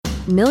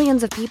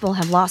millions of people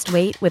have lost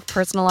weight with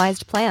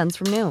personalized plans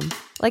from Noom.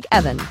 Like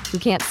Evan, who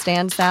can't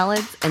stand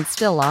salads and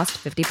still lost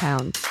 50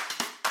 pounds.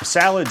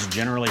 Salads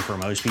generally for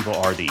most people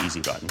are the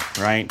easy button,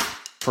 right?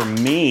 For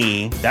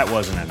me, that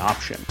wasn't an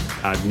option.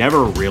 I never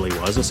really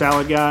was a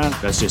salad guy.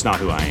 That's just not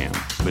who I am.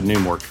 But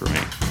Noom worked for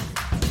me.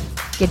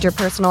 Get your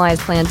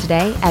personalized plan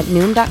today at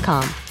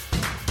Noom.com.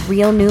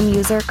 Real Noom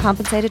user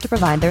compensated to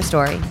provide their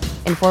story.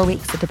 In 4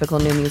 weeks, the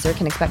typical Noom user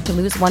can expect to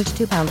lose 1 to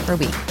 2 pounds per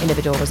week.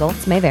 Individual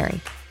results may vary.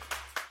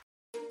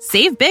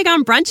 Save big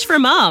on brunch for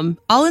mom,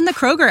 all in the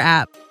Kroger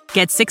app.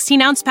 Get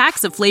 16-ounce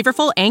packs of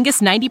flavorful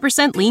Angus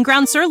 90% lean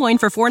ground sirloin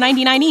for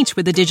 $4.99 each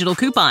with a digital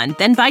coupon.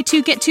 Then buy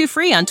 2, get 2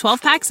 free on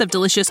 12 packs of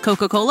delicious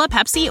Coca-Cola,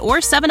 Pepsi, or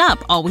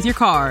 7-Up, all with your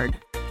card.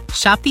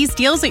 Shop these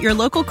deals at your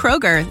local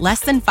Kroger,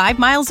 less than 5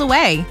 miles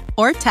away.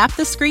 Or tap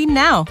the screen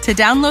now to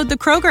download the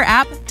Kroger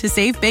app to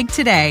save big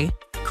today.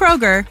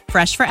 Kroger,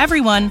 fresh for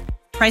everyone.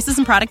 Prices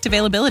and product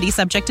availability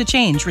subject to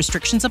change.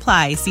 Restrictions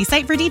apply. See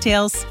site for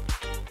details.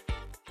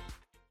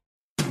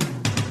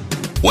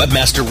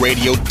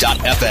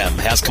 WebmasterRadio.fm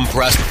has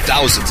compressed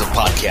thousands of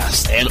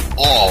podcasts and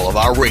all of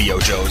our radio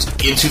shows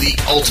into the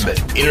ultimate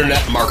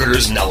internet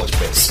marketer's knowledge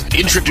base.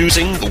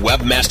 Introducing the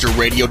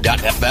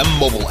WebmasterRadio.fm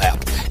mobile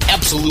app.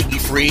 Absolutely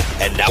free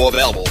and now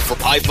available for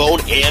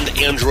iPhone and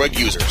Android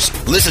users.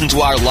 Listen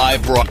to our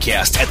live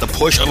broadcast at the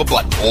push of a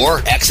button or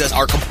access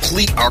our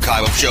complete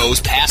archive of shows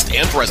past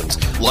and present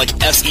like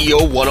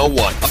SEO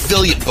 101,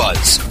 Affiliate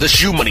Buzz, The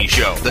Shoe Money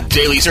Show, The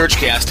Daily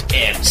Searchcast,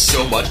 and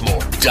so much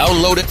more.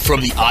 Download it from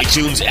the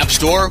iTunes App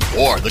Store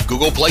or the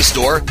Google Play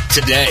Store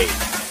today.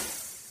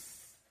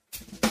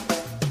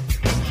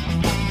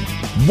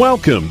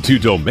 Welcome to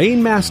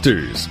Domain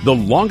Masters, the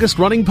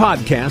longest-running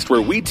podcast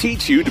where we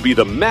teach you to be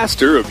the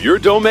master of your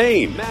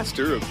domain.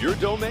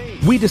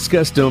 We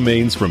discuss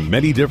domains from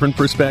many different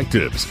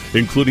perspectives,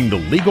 including the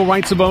legal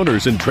rights of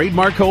owners and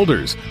trademark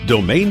holders,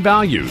 domain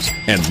values,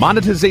 and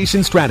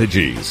monetization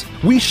strategies.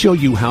 We show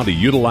you how to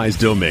utilize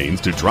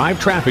domains to drive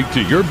traffic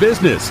to your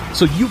business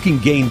so you can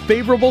gain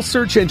favorable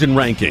search engine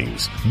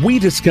rankings. We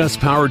discuss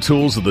power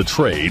tools of the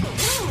trade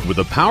with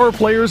the power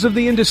players of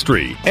the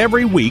industry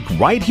every week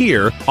right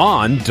here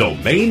on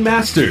Domain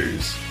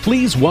Masters.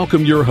 Please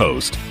welcome your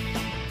host.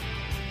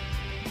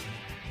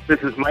 This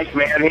is Mike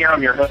Mann here.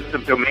 I'm your host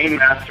of Domain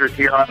Masters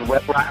here on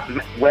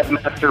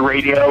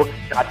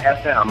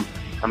WebmasterRadio.fm.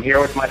 I'm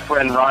here with my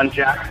friend Ron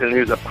Jackson,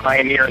 who's a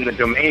pioneer in the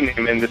domain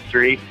name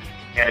industry,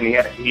 and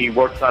he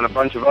works on a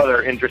bunch of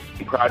other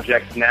interesting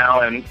projects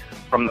now and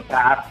from the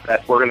past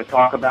that we're going to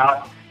talk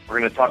about. We're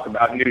going to talk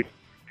about new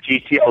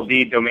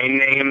GTLD domain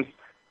names,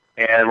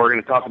 and we're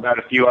going to talk about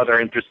a few other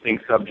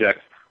interesting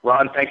subjects.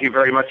 Ron, thank you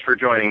very much for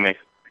joining me.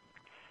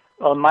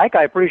 Well, Mike,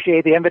 I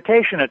appreciate the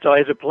invitation. It's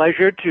always a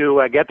pleasure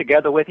to get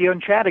together with you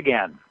and chat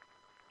again.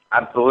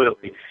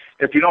 Absolutely.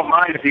 If you don't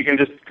mind, if you can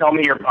just tell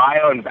me your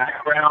bio and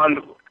background,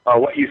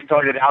 what you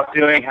started out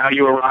doing, how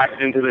you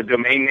arrived into the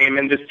domain name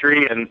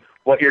industry, and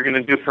what you're going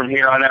to do from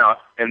here on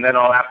out. And then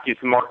I'll ask you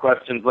some more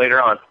questions later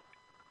on.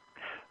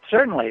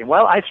 Certainly.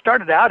 Well, I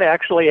started out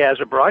actually as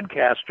a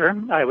broadcaster.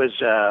 I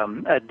was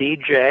a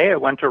DJ. I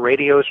went to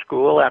radio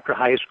school after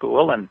high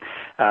school and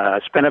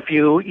spent a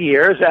few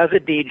years as a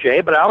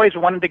DJ, but I always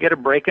wanted to get a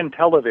break in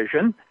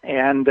television.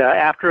 And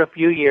after a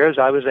few years,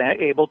 I was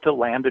able to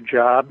land a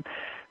job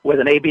with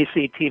an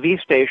ABC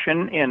TV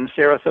station in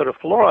Sarasota,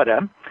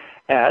 Florida.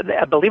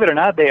 Believe it or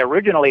not, they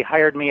originally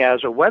hired me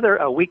as a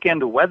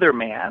weekend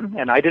weatherman,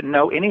 and I didn't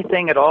know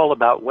anything at all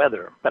about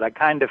weather, but I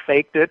kind of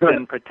faked it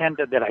and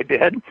pretended that I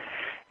did.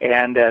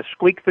 And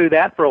squeaked through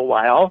that for a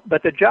while.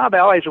 But the job I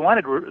always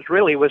wanted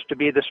was to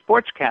be the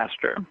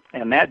sportscaster.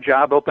 And that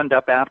job opened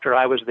up after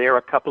I was there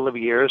a couple of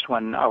years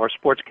when our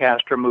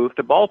sportscaster moved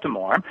to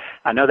Baltimore.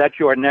 I know that's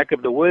your neck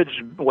of the woods.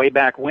 Way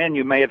back when,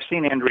 you may have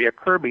seen Andrea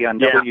Kirby on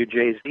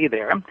WJZ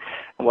there.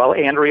 Well,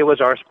 Andrea was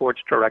our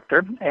sports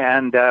director.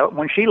 And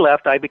when she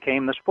left, I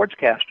became the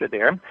sportscaster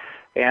there.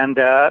 And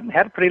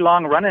had a pretty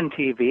long run in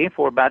TV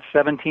for about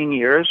 17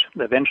 years,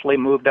 eventually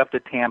moved up to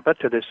Tampa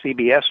to the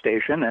CBS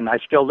station, and I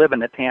still live in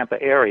the Tampa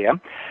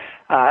area.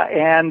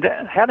 And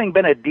having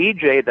been a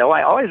DJ, though,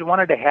 I always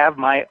wanted to have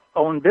my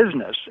own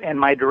business,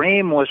 and my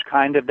dream was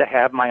kind of to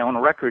have my own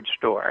record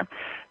store.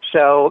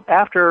 So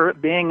after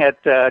being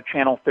at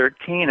Channel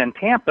 13 in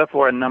Tampa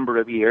for a number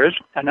of years,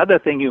 another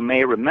thing you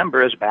may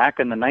remember is back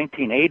in the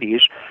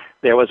 1980s,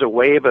 there was a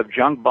wave of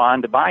junk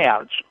bond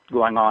buyouts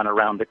going on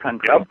around the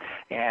country. Yep.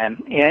 And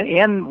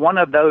in one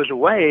of those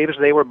waves,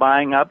 they were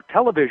buying up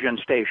television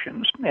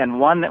stations. And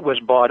one that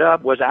was bought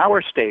up was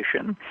our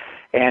station.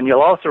 And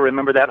you'll also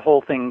remember that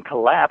whole thing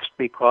collapsed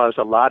because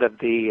a lot of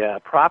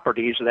the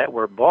properties that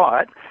were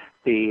bought,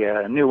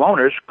 the new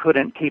owners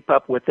couldn't keep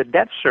up with the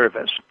debt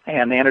service.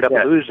 And they ended up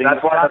losing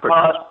that's why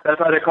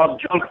they're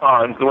called junk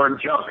bonds, the word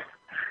junk.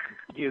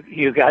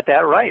 You got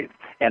that right.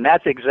 And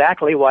that's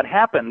exactly what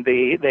happened.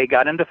 They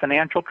got into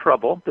financial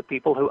trouble, the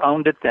people who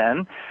owned it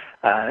then.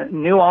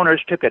 New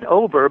owners took it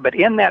over, but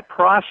in that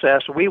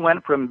process, we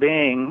went from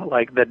being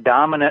like the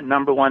dominant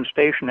number one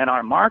station in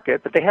our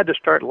market, but they had to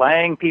start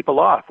laying people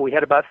off. We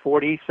had about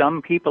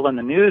 40-some people in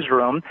the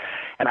newsroom,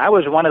 and I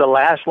was one of the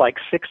last,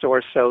 6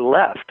 or so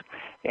left.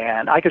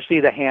 And I could see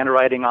the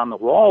handwriting on the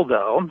wall,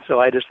 though, so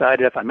I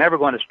decided if I'm ever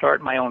going to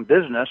start my own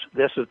business,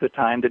 this is the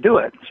time to do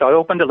it. So I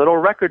opened a little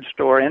record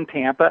store in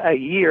Tampa a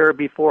year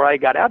before I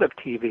got out of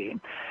TV.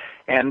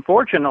 And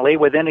fortunately,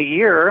 within a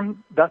year,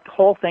 the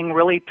whole thing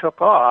really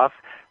took off,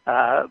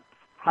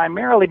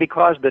 primarily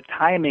because the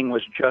timing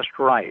was just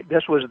right.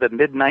 This was the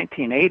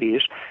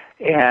mid-1980s,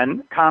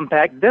 and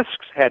compact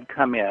discs had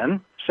come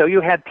in. So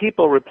you had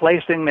people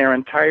replacing their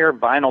entire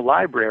vinyl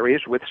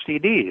libraries with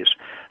CDs.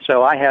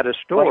 So I had a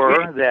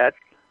store that,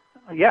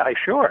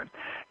 sure.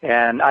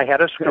 And I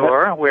had a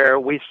store where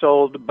we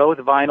sold both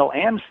vinyl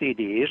and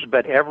CDs,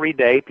 but every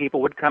day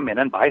people would come in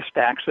and buy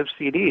stacks of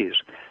CDs.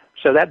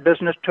 So that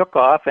business took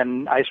off,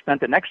 and I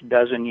spent the next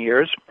dozen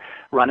years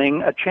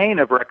running a chain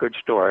of record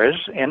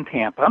stores in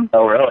Tampa.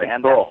 Oh, really?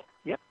 And cool.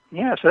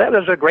 Yeah, so that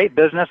was a great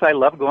business. I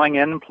loved going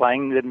in and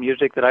playing the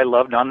music that I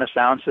loved on the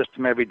sound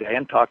system every day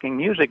and talking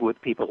music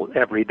with people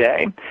every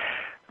day.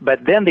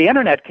 But then the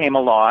Internet came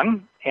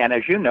along and,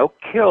 as you know,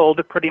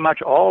 killed pretty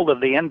much all of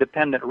the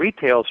independent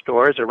retail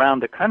stores around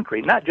the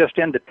country, not just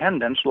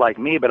independents like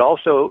me, but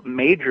also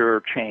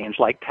major chains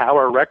like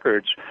Tower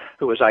Records,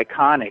 who was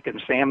iconic,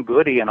 and Sam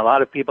Goody and a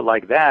lot of people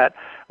like that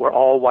were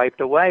all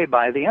wiped away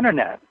by the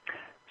Internet.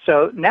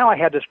 So now I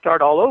had to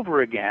start all over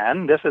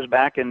again. This is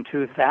back in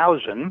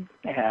 2000,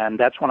 and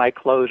that's when I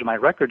closed my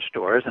record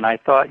stores. And I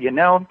thought,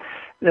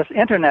 this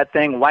Internet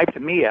thing wiped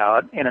me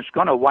out, and it's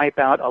going to wipe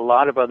out a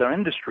lot of other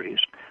industries.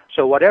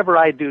 So whatever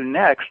I do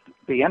next,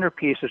 the Internet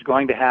is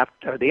going to have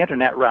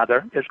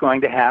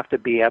to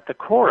be at the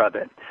core of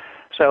it.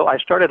 So I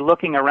started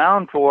looking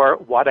around for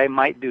what I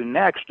might do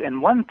next,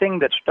 and one thing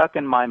that stuck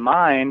in my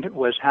mind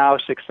was how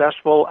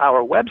successful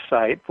our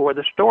website for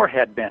the store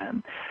had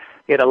been.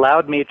 It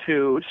allowed me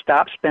to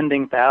stop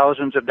spending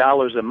thousands of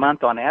dollars a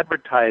month on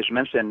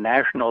advertisements in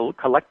national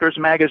collectors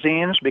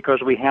magazines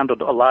because we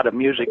handled a lot of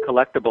music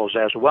collectibles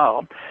as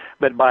well.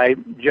 But by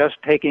just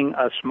taking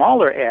a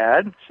smaller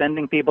ad,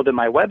 sending people to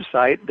my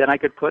website, then I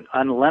could put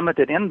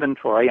unlimited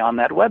inventory on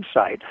that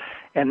website.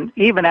 And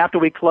even after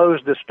we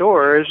closed the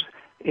stores,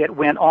 it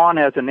went on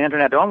as an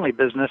Internet-only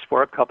business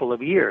for a couple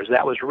of years.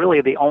 That was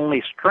really the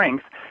only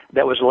strength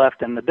that was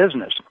left in the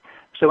business.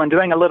 So in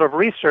doing a little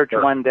research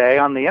one day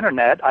on the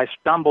Internet, I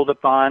stumbled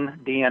upon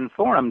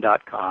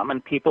dnforum.com,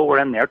 and people were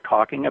in there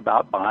talking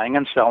about buying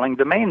and selling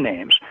domain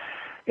names.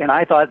 And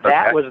I thought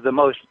that was the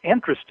most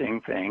interesting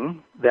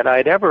thing that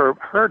I'd ever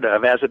heard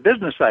of as a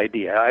business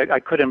idea. I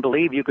couldn't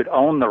believe you could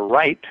own the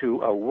right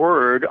to a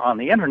word on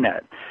the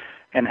Internet.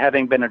 And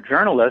having been a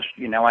journalist,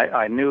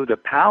 I knew the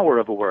power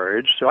of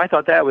words, so I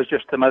thought that was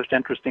just the most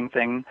interesting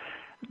thing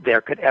there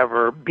could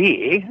ever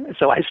be.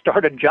 So I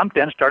jumped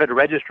in, started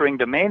registering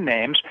domain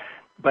names.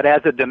 But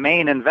as a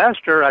domain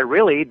investor, I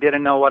really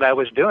didn't know what I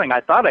was doing. I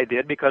thought I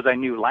did because I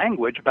knew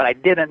language, but I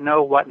didn't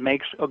know what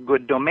makes a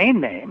good domain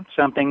name,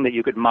 something that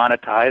you could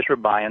monetize or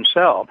buy and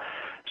sell.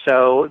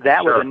 So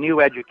that was a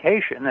new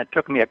education. It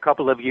took me a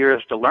couple of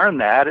years to learn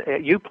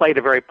that. You played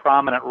a very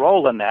prominent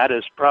role in that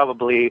as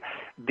probably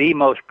the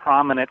most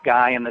prominent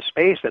guy in the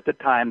space at the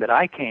time that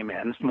I came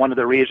in. It's one of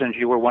the reasons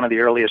you were one of the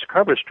earliest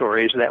cover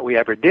stories that we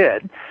ever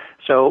did.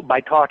 So by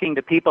talking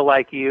to people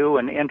like you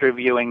and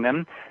interviewing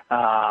them,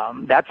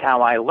 that's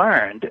how I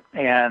learned.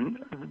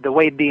 And the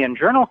way DN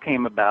Journal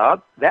came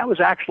about, that was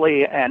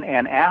actually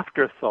an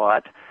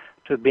afterthought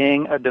to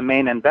being a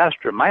domain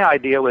investor. My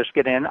idea was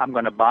get in, I'm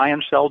going to buy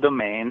and sell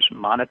domains,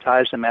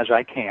 monetize them as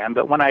I can.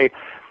 But when I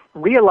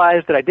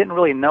realized that I didn't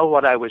really know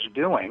what I was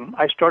doing,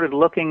 I started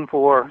looking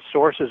for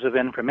sources of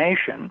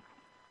information.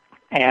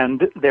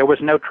 And there was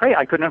no trade.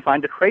 I couldn't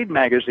find a trade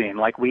magazine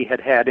like we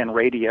had in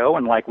radio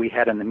and like we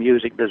had in the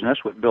music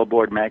business with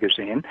Billboard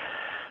magazine.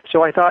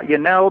 So I thought,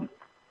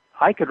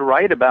 I could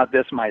write about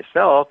this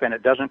myself, and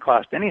it doesn't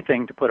cost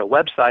anything to put a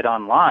website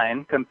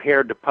online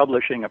compared to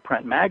publishing a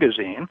print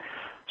magazine.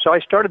 So I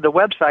started the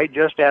website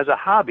just as a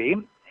hobby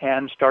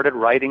and started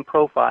writing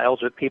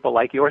profiles of people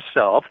like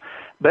yourself.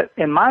 But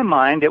in my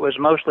mind, it was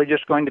mostly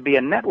just going to be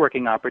a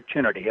networking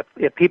opportunity.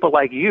 If people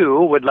like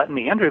you would let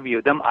me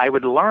interview them, I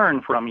would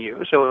learn from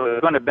you. So it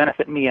was going to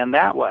benefit me in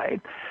that way.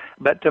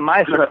 But to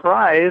my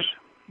surprise,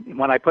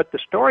 when I put the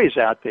stories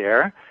out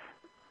there,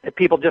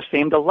 people just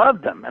seemed to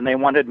love them, and they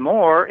wanted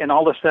more, and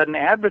all of a sudden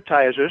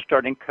advertisers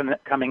started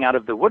coming out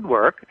of the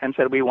woodwork and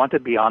said, we want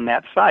to be on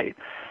that site.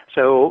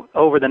 So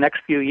over the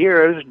next few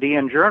years,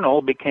 DN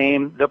Journal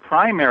became the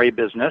primary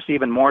business,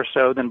 even more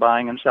so than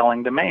buying and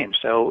selling domains.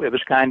 So it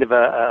was kind of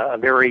a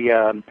very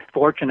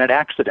fortunate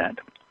accident.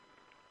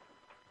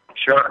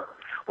 Sure.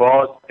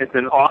 Well, it's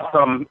an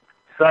awesome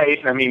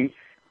site. I mean,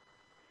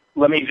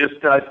 let me just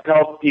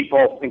tell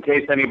people, in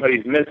case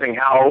anybody's missing,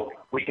 how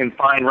we can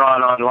find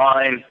Ron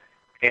online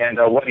and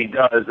what he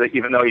does,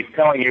 even though he's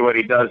telling you what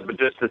he does. But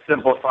just to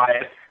simplify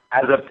it,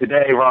 as of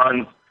today,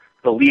 Ron's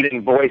the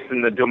leading voice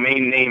in the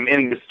domain name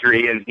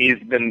industry, and he's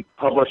been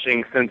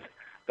publishing since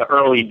the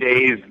early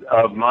days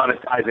of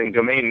monetizing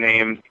domain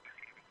names,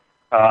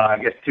 I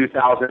guess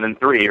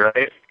 2003,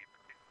 right?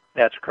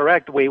 That's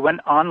correct. We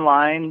went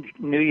online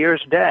New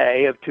Year's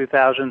Day of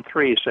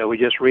 2003, so we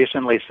just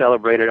recently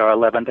celebrated our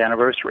 11th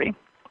anniversary.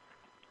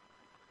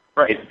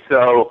 Right.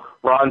 So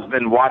Ron's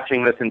been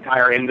watching this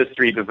entire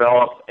industry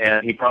develop,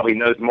 and he probably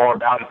knows more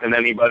about it than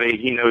anybody.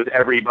 He knows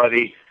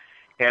everybody,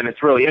 and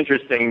it's really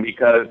interesting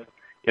because,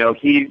 you know,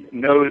 he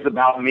knows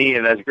about me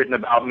and has written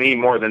about me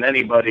more than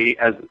anybody,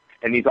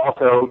 and he's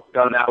also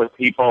done that with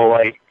people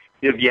like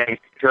Divyank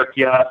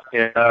Turkia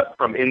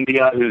from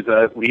India, who's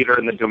a leader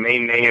in the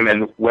domain name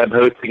and web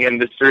hosting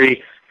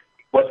industry.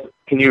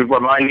 Can you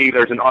remind me,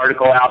 there's an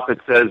article out that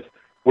says,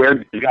 where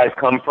did these guys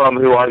come from?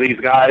 Who are these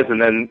guys?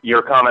 And then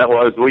your comment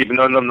was, we've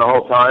known them the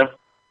whole time.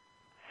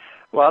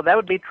 Well, that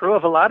would be true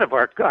of a lot of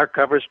our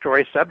cover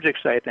story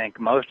subjects, I think.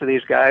 Most of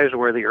these guys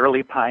were the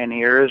early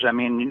pioneers. I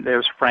mean,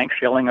 there's Frank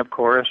Schilling, of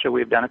course, who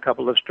we've done a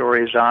couple of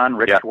stories on.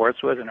 Rick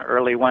Schwartz was an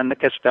early one. The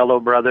Costello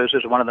brothers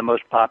is one of the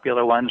most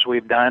popular ones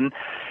we've done.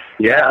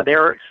 Yeah.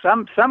 There are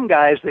some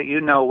guys that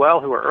you know well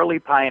who are early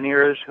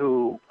pioneers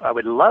who I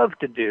would love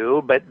to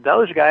do, but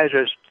those guys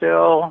are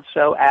still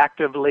so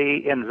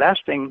actively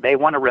investing, they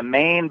want to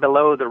remain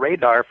below the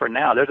radar for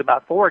now. There's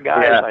about 4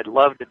 guys I'd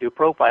love to do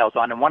profiles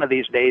on, and one of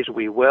these days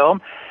we will.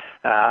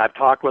 I've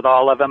talked with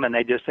all of them, and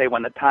they just say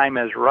when the time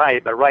is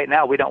right. But right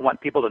now, we don't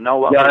want people to know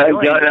what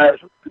we're doing.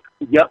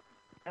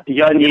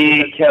 Yun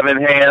Yi,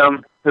 Kevin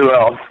Ham, who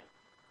else?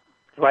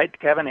 Right,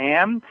 Kevin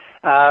Ham.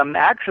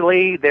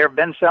 Actually, there have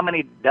been so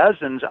many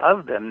dozens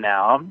of them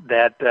now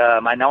that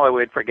I know I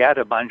would forget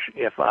a bunch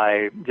if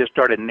I just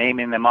started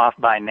naming them off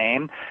by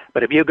name.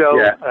 But if you go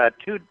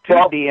to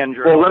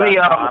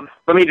DNJournal.com...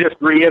 let me just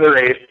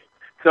reiterate.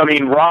 So, I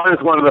mean, Ron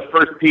is one of the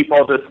first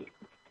people to,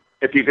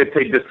 if you could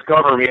say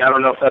discover me, I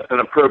don't know if that's an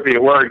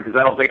appropriate word because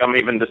I don't think I'm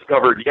even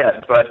discovered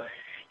yet, but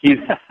he's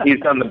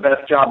done the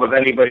best job of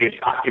anybody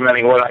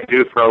documenting what I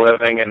do for a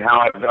living and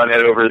how I've done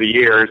it over the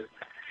years.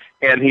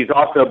 And he's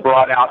also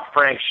brought out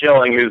Frank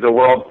Schilling, who's a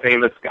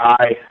world-famous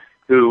guy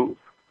who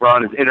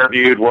Ron has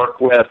interviewed,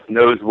 worked with,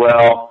 knows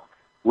well.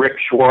 Rick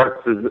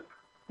Schwartz is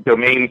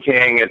Domain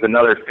King, is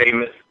another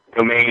famous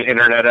domain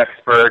internet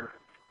expert.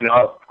 You know,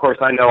 of course,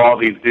 I know all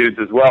these dudes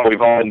as well.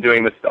 We've all been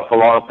doing this stuff a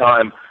long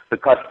time. The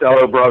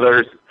Costello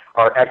brothers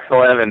are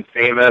excellent and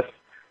famous.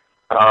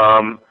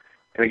 And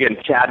again,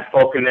 Chad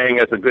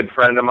Fulkening is a good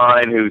friend of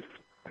mine who's,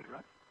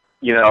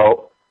 you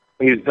know,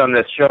 he's done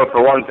this show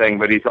for one thing,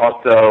 but he's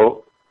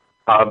also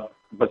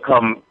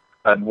become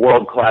a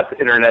world-class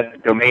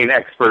internet domain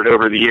expert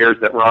over the years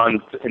that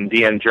Ron and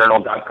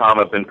DNJournal.com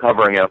have been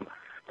covering him.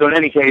 So in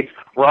any case,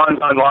 Ron's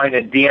online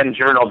at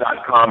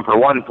DNJournal.com for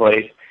one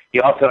place.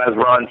 He also has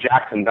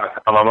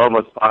RonJackson.com, I'm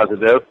almost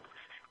positive,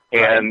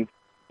 and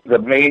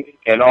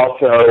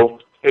also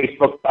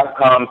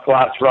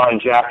Facebook.com/Ron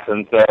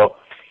Jackson. So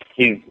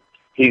he's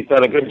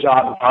done a good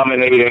job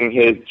dominating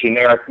his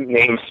generic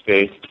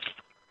namespace.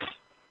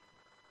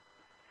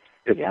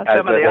 Yeah,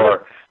 some of the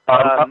other.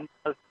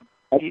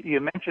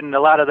 You mentioned a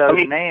lot of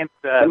those names.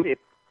 I'm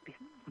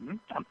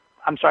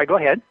sorry, go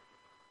ahead.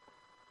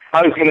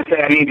 I was going to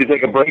say I need to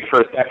take a break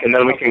for a second,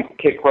 then we can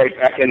kick right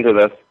back into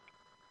this.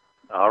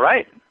 All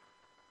right.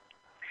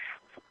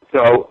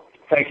 So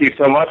thank you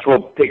so much.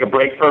 We'll take a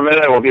break for a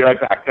minute, and we'll be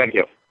right back. Thank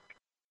you.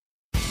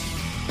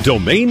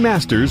 Domain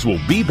Masters will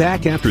be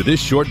back after this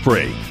short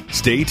break.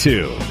 Stay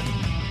tuned.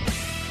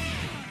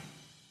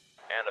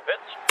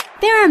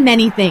 There are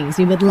many things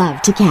we would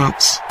love to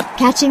catch.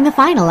 Catching the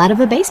final out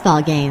of a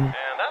baseball game. And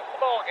that's the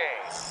ball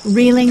game.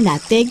 Reeling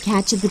that big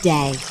catch of the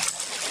day.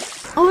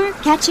 Or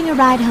catching a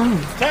ride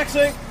home.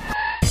 Taxi!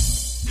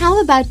 How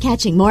about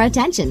catching more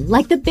attention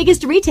like the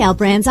biggest retail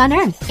brands on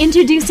earth?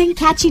 Introducing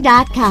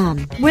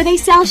Catchy.com, where they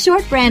sell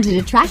short-branded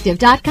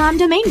attractive.com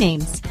domain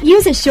names.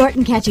 Use a short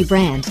and catchy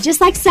brand, just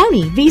like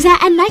Sony, Visa,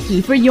 and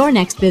Nike for your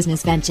next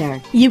business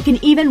venture. You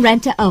can even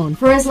rent to own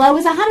for as low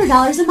as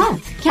 $100 a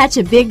month. Catch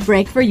a big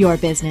break for your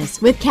business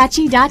with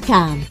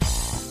Catchy.com.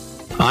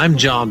 I'm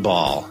John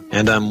Ball,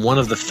 and I'm one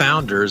of the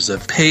founders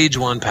of Page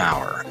One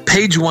Power.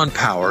 Page One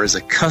Power is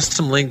a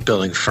custom link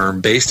building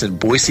firm based in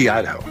Boise,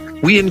 Idaho.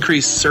 We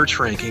increase search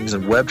rankings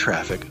and web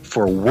traffic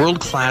for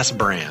world-class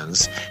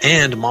brands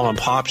and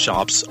mom-and-pop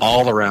shops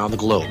all around the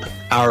globe.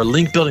 Our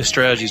link building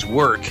strategies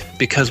work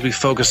because we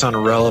focus on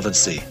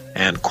relevancy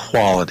and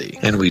quality,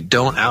 and we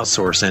don't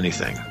outsource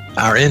anything.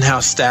 Our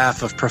in-house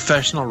staff of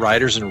professional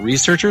writers and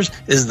researchers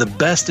is the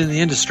best in the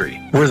industry.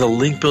 We're the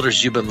link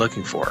builders you've been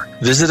looking for.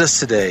 Visit us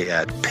today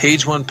at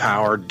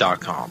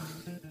pageonepower.com.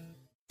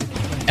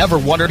 Ever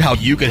wondered how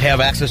you could have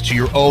access to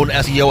your own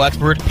SEO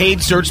expert,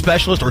 paid search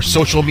specialist, or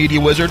social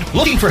media wizard?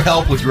 Looking for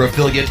help with your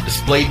affiliate,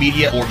 display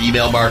media, or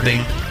email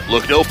marketing?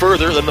 Look no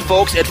further than the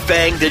folks at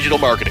Fang Digital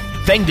Marketing.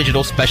 Fang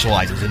Digital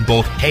specializes in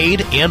both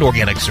paid and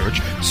organic search,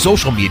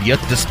 social media,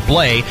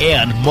 display,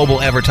 and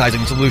mobile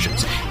advertising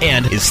solutions,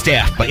 and is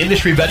staffed by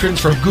industry veterans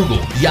from Google,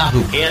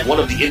 Yahoo, and one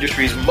of the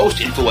industry's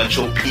most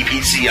influential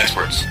PPC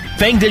experts.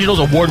 Fang Digital's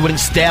award-winning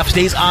staff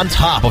stays on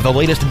top of the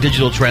latest in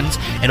digital trends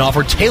and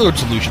offer tailored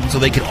solutions so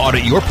they can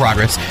audit your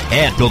progress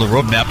and build a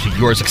roadmap to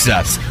your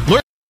success.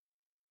 Learn.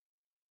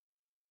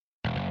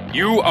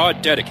 You are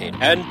dedicated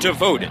and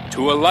devoted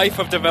to a life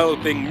of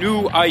developing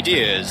new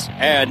ideas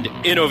and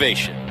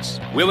innovations,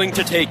 willing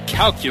to take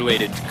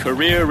calculated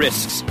career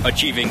risks,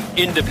 achieving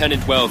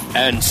independent wealth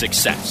and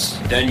success.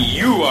 Then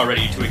you are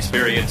ready to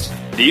experience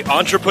the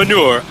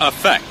Entrepreneur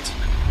Effect.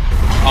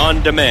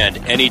 On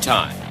demand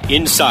anytime,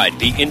 inside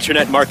the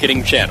Internet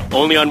Marketing Channel,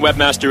 only on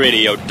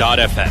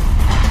webmasterradio.fm.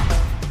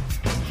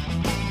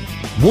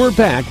 We're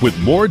back with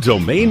more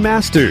Domain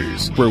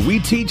Masters, where we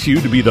teach you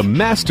to be the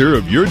master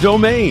of your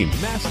domain.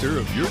 Master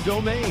of your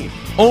domain.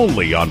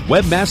 Only on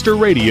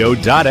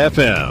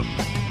webmasterradio.fm.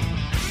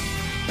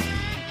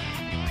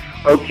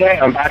 Okay,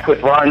 I'm back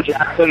with Ron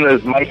Jackson.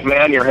 This is Mike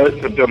Mann, your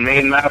host of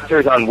Domain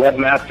Masters on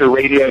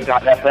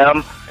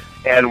webmasterradio.fm.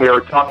 And we were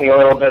talking a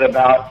little bit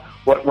about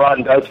what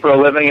Ron does for a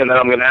living, and then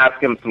I'm going to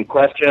ask him some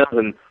questions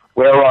and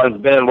where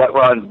Ron's been, what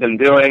Ron's been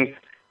doing.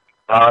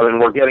 And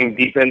we're getting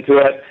deep into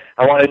it.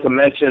 I wanted to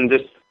mention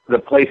just the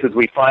places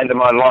we find him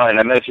online.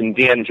 I mentioned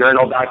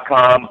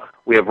dnjournal.com.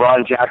 We have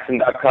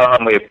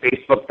ronjackson.com. We have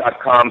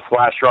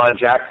facebook.com/Ron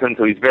Jackson.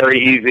 So he's very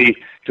easy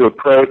to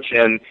approach,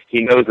 and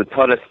he knows a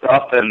ton of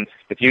stuff. And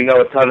if you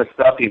know a ton of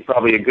stuff, he's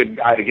probably a good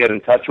guy to get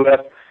in touch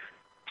with.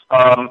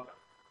 So,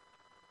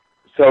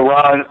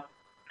 Ron,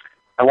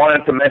 I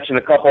wanted to mention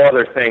a couple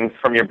other things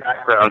from your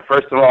background.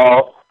 First of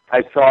all,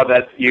 I saw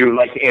that you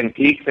like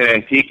antiques and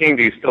antiquing.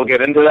 Do you still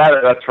get into that,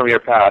 or that's from your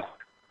past?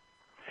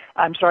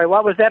 I'm sorry,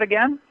 what was that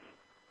again?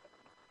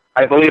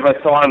 I believe I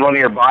saw in one of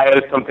your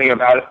bios something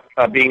about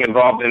being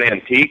involved in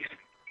antiques.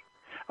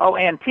 Oh,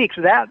 antiques.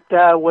 That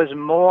was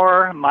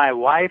more my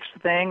wife's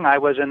thing. I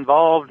was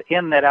involved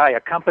in that. I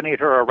accompanied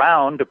her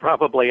around to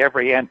probably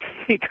every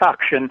antique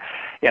auction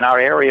in our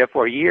area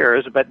for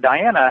years. But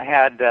Diana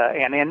had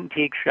an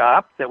antique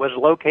shop that was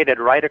located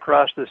right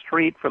across the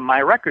street from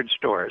my record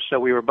store. So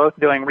we were both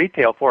doing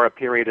retail for a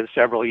period of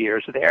several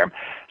years there.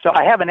 So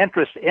I have an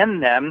interest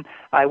in them.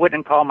 I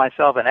wouldn't call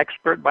myself an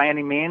expert by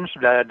any means.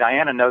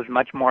 Diana knows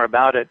much more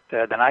about it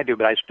than I do,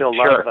 but I still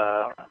love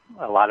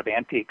a lot of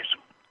antiques.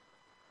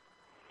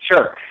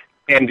 Sure.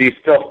 And do you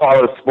still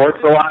follow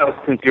sports a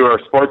lot since you were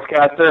a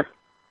sportscaster?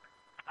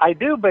 I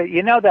do, but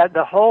you know that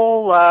the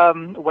whole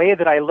way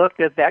that I looked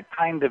at that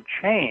kind of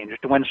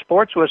changed. When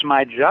sports was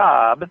my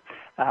job,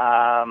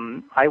 I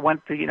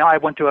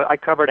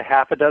covered a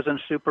half a dozen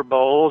Super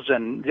Bowls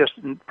and just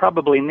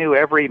probably knew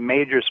every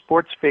major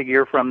sports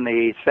figure from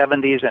the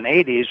 70s and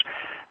 80s.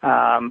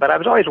 But I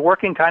was always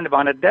working kind of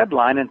on a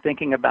deadline and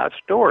thinking about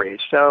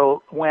stories.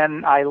 So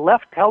when I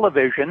left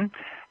television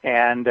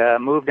and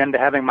moved into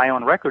having my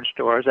own record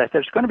stores, I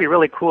said, it's going to be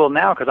really cool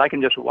now because I can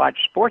just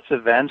watch sports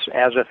events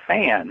as a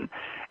fan.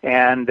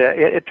 And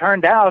it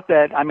turned out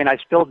that, I mean, I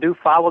still do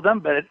follow them,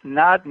 but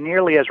not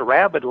nearly as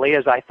rabidly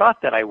as I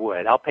thought that I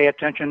would. I'll pay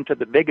attention to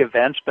the big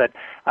events, but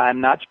I'm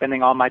not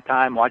spending all my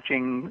time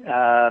watching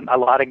a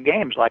lot of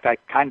games like I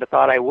kind of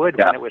thought I would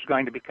when it was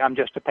going to become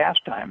just a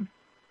pastime.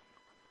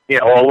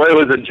 Yeah, well, it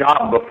was a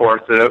job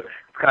before, so it's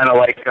kind of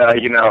like,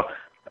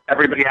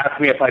 everybody asks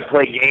me if I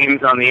play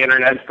games on the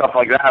internet and stuff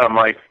like that. I'm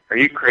like, are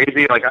you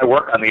crazy? Like, I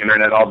work on the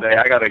internet all day.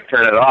 I got to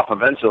turn it off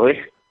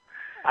eventually.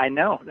 I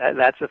know.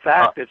 That's a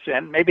fact.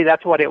 And maybe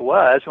that's what it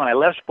was. When I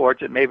left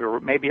sports,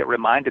 maybe it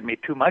reminded me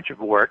too much of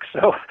work.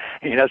 So,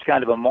 it's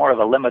kind of more of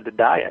a limited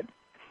diet.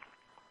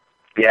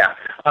 Yeah.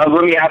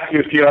 Let me ask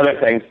you a few other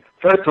things.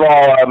 First of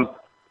all,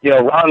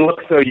 Ron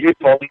looks so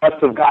youthful. He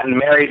must have gotten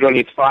married when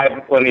he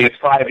was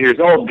 5 years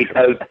old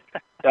because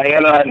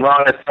Diana and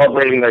Ron are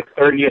celebrating their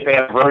 30th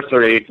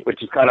anniversary,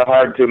 which is kind of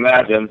hard to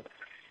imagine.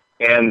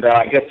 And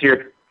I guess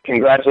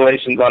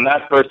congratulations on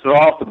that, first of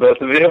all, to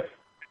both of you.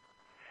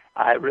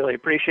 I really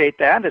appreciate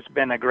that. It's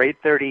been a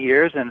great 30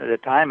 years, and the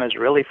time has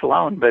really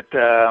flown. But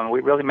we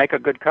really make a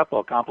good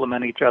couple,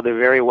 complement each other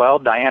very well.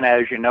 Diana,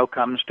 as you know,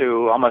 comes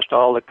to almost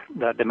all the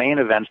domain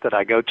events that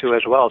I go to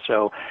as well.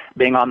 So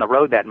being on the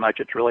road that much,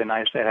 it's really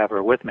nice to have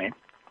her with me.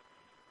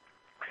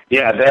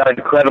 Yeah, they are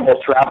incredible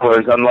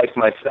travelers, unlike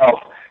myself.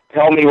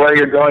 Tell me where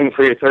you're going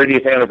for your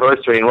 30th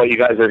anniversary and what you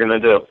guys are going to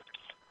do.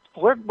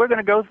 We're going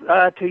to go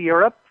to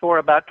Europe for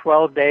about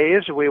 12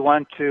 days. We're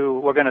going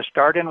to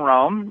start in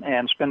Rome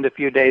and spend a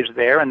few days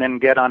there, and then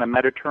get on a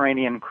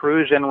Mediterranean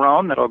cruise in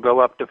Rome that'll go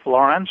up to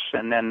Florence,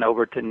 and then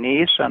over to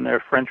Nice on the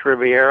French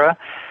Riviera.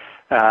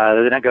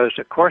 Then it goes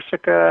to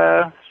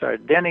Corsica,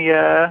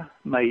 Sardinia,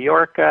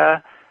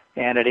 Mallorca,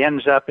 and it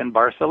ends up in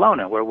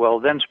Barcelona, where we'll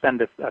then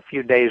spend a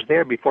few days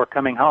there before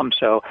coming home.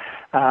 So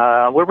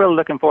we're really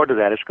looking forward to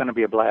that. It's going to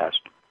be a blast.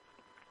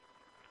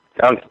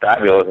 Sounds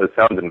fabulous. It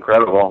sounds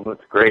incredible.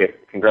 That's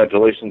great.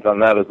 Congratulations on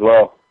that as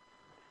well.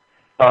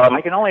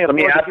 I can only afford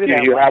to do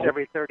that once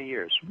every 30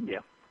 years. Yeah.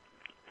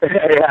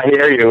 Yeah, I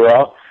hear you.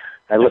 Well,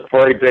 I look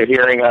forward to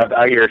hearing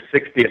about your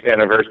 60th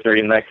anniversary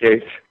in that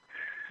case.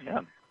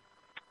 Yeah.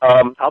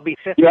 I'll be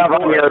 50. You have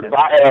on your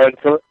bio.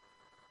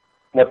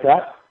 What's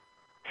that?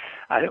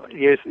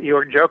 You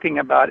were joking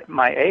about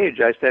my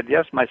age. I said,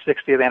 yes, my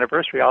 60th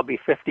anniversary. I'll be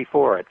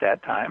 54 at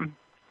that time.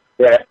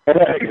 Yeah,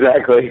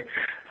 exactly.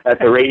 At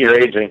the rate you're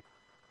aging.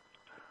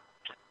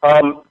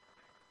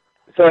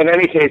 So in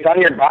any case, on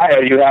your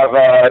bio, you have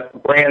a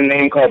brand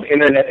name called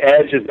Internet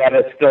Edge. Is that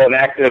still an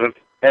active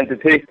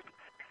entity?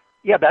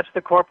 Yeah, that's the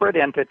corporate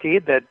entity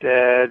that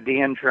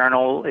DN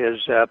Journal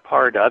is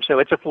part of. So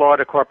it's a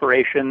Florida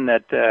corporation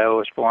that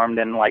was formed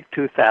in like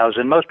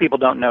 2000. Most people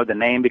don't know the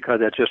name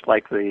because it's just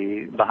like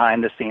the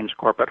behind-the-scenes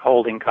corporate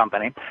holding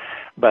company.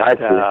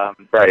 But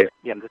right.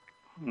 Yeah.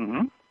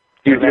 Mm-hmm.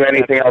 Do you do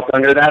anything else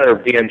under that, or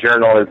DN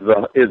Journal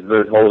is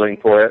the holding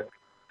for it?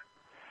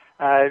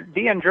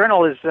 DN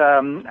Journal is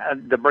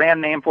the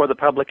brand name for the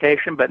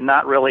publication, but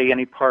not really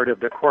any part of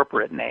the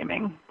corporate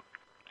naming.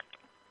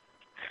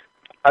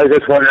 I was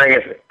just wondering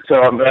if,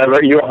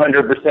 are you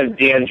 100%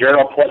 DN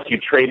Journal plus you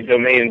trade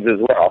domains as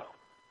well?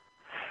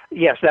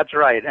 Yes, that's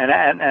right. And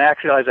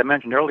actually, as I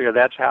mentioned earlier,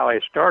 that's how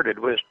I started,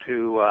 was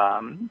to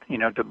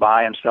to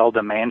buy and sell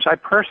domains. I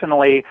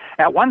personally,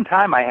 at one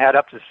time, I had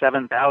up to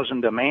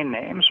 7,000 domain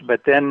names,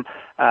 but then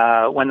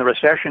when the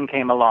recession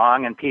came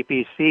along and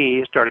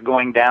PPC started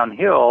going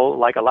downhill,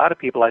 like a lot of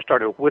people, I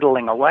started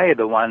whittling away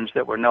the ones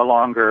that were no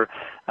longer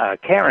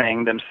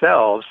carrying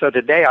themselves. So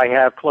today I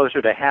have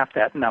closer to half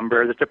that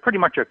number. That's pretty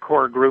much a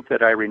core group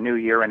that I renew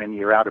year in and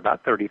year out,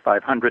 about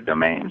 3,500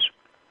 domains.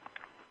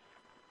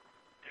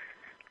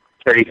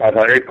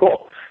 3,500,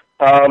 cool.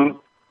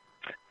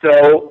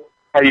 So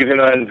are you going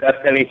to invest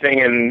anything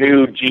in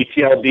new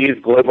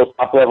GTLDs, global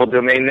top-level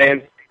domain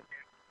names?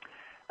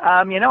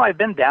 I've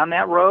been down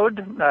that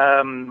road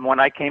when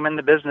I came in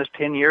the business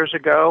 10 years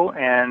ago,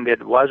 and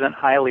it wasn't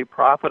highly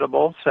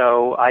profitable,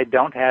 so I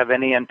don't have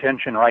any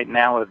intention right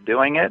now of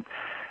doing it.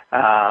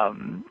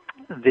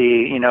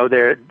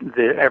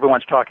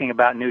 Everyone's talking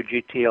about new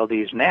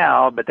GTLDs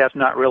now, but that's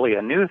not really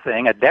a new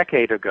thing. A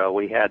decade ago,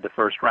 we had the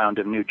first round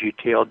of new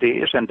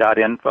GTLDs, and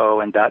 .info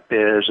and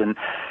 .biz, and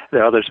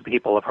the others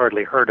people have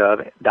hardly heard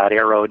of,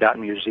 .aero,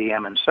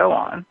 .museum, and so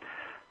on.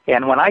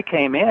 And when I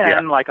came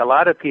in, like a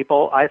lot of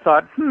people, I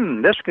thought,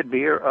 this could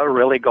be a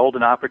really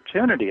golden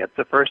opportunity. It's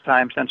the first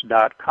time since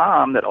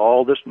 .com that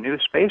all this new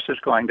space is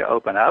going to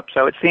open up,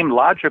 so it seemed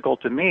logical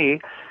to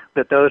me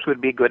that those would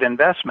be good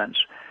investments.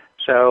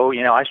 So,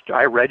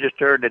 I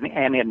registered an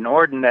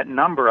inordinate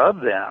number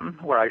of them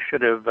where I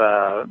should have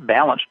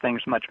balanced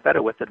things much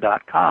better with the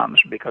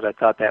 .coms because I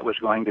thought that was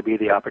going to be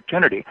the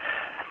opportunity.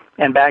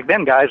 And back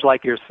then, guys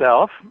like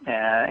yourself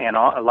and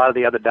a lot of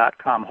the other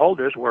 .com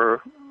holders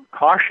were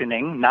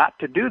cautioning not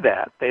to do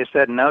that. They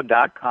said, no,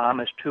 .com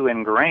is too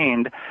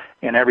ingrained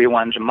in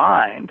everyone's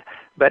mind.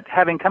 But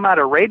having come out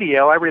of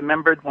radio, I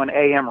remembered when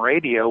AM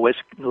radio was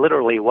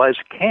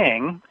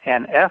king,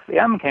 and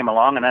FM came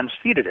along and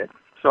unseated it.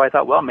 So I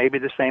thought, well, maybe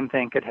the same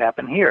thing could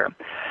happen here.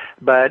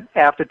 But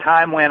after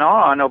time went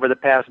on over the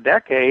past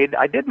decade,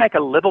 I did make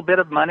a little bit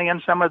of money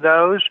in some of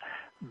those,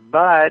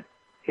 but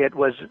it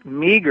was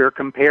meager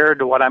compared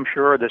to what I'm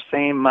sure the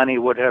same money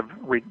would have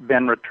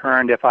been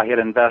returned if I had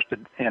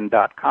invested in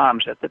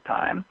 .coms at the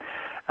time.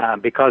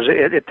 Because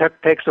it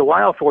takes a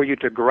while for you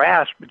to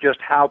grasp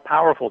just how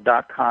powerful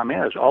 .com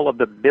is. All of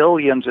the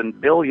billions and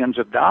billions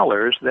of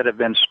dollars that have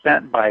been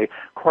spent by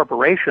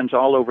corporations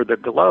all over the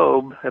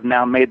globe have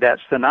now made that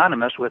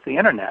synonymous with the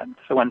Internet.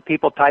 So when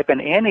people type in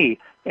any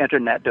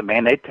Internet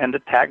domain, they tend to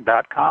tack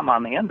 .com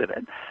on the end of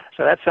it.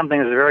 So that's something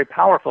that's very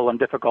powerful and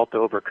difficult to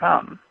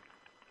overcome.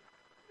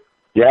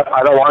 Yep,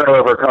 I don't want to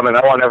overcome it.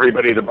 I want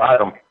everybody to buy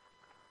them.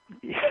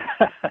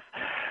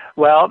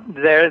 Well,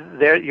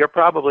 you're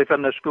probably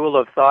from the school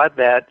of thought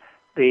that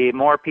the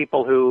more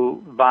people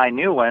who buy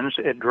new ones,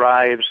 it's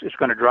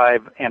going to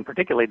drive, and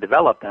particularly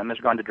develop them, is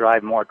going to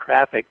drive more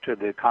traffic to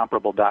the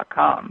comparable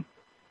 .com.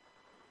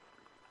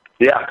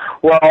 Yeah,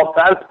 well,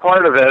 that's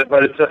part of it,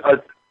 but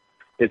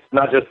it's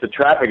not just the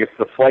traffic; it's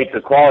the flight to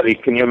quality.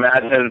 Can you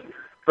imagine?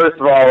 First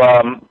of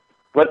all,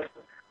 like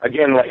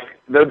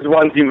those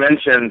ones you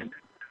mentioned,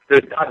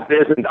 there's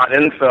 .biz and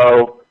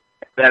 .info.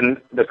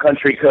 Then the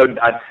country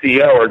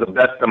code.co are the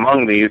best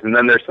among these, and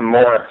then there's some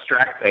more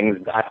abstract things,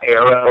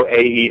 .aero,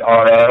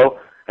 A-E-R-O.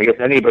 I guess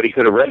anybody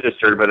could have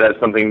registered, but it has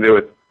something to do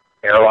with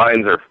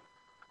airlines or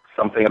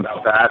something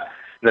about that.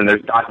 And then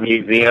there's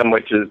 .museum,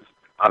 which is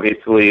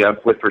obviously,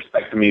 with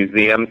respect to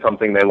museum,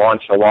 something they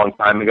launched a long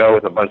time ago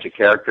with a bunch of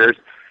characters.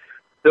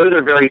 Those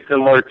are very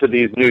similar to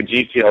these new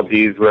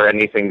GTLDs where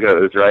anything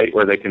goes, right,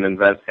 where they can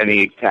invent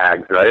any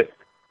tags, right?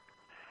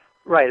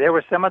 Right. There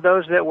were some of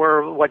those that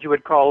were what you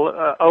would call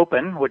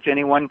open, which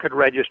anyone could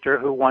register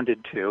who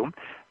wanted to.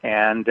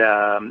 And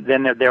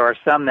then there are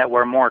some that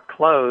were more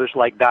closed,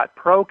 like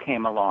 .pro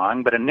came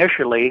along, but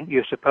initially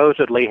you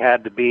supposedly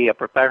had to be a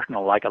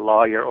professional, like a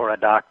lawyer or a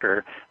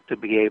doctor, to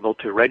be able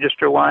to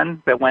register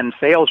one. But when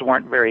sales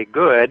weren't very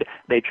good,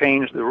 they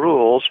changed the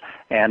rules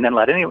and then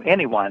let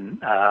anyone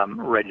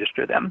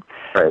register them.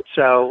 Right.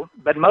 So,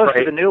 but most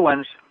of the new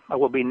ones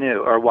will be new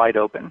or wide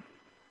open.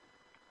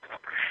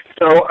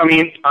 So, I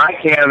mean,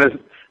 ICANN is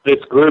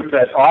this group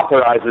that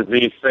authorizes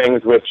these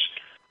things, which,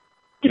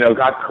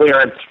 got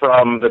clearance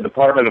from the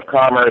Department of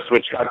Commerce,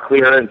 which got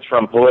clearance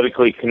from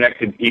politically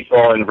connected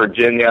people in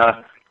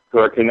Virginia who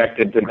are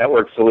connected to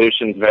Network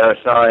Solutions,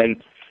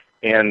 VeriSign,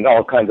 and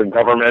all kinds of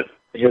government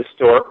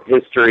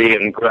history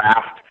and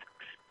graft.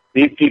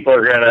 These people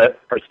are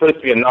supposed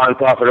to be a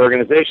nonprofit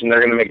organization. They're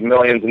going to make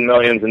millions and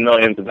millions and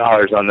millions of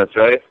dollars on this,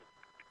 right?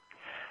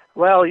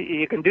 Well,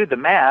 you can do the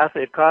math.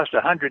 It cost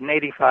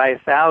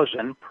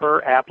 $185,000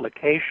 per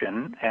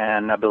application,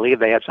 and I believe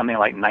they had something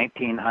like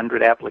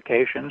 1,900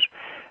 applications.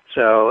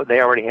 So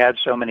they already had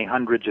so many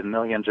hundreds of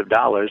millions of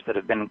dollars that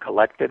have been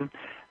collected.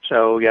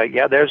 So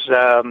there's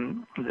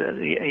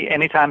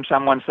anytime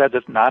someone says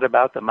it's not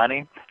about the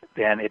money,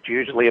 then it's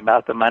usually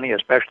about the money,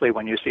 especially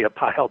when you see a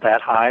pile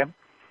that high.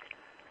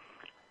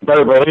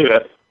 Better believe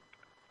it.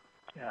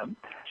 Yeah.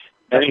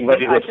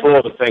 Anybody's a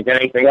fool to think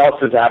anything else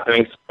is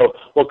happening. So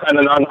what kind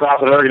of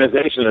nonprofit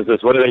organization is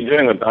this? What are they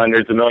doing with the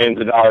hundreds of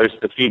millions of dollars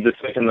to feed the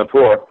sick and the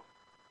poor?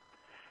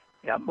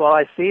 Yeah, well,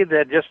 I see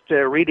that just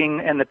reading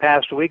in the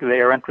past week,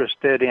 they are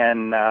interested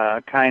in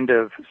kind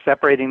of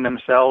separating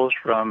themselves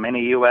from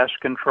any U.S.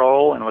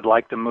 control and would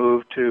like to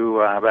move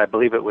to, I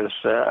believe it was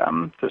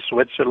to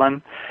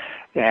Switzerland.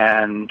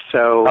 And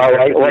so...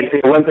 like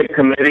the Olympic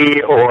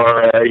Committee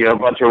or, a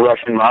bunch of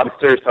Russian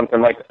mobsters, something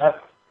like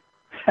that?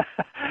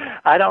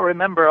 I don't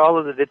remember all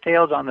of the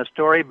details on the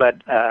story,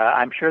 but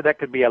I'm sure that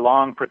could be a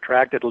long,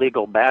 protracted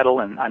legal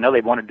battle, and I know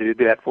they've wanted to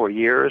do that for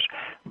years,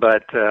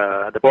 but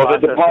the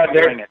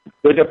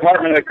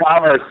Department of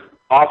Commerce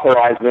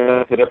authorized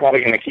it, so they're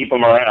probably going to keep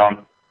them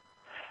around.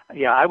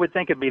 Yeah, I would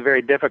think it'd be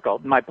very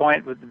difficult. My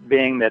point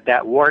being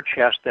that war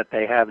chest that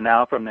they have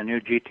now from the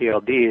new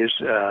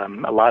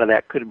GTLDs, a lot of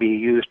that could be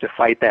used to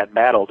fight that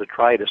battle to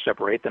try to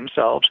separate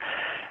themselves.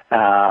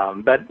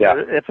 But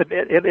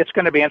it's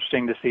going to be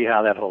interesting to see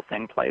how that whole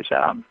thing plays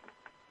out.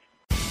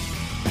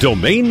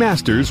 Domain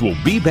Masters will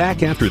be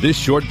back after this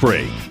short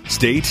break.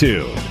 Stay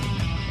tuned.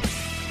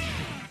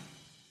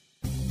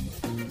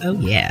 Oh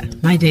yeah,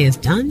 my day is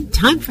done.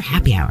 Time for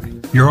happy hour.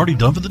 You're already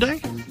done for the day?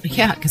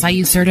 Yeah, because I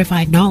use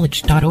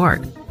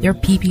CertifiedKnowledge.org. Their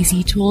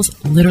PPC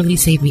tools literally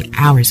save me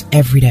hours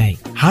every day.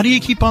 How do you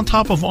keep on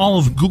top of all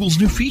of Google's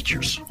new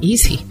features?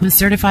 Easy. With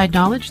Certified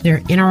Knowledge,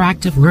 their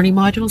interactive learning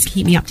modules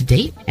keep me up to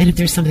date. And if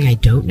there's something I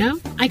don't know,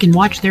 I can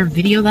watch their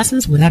video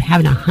lessons without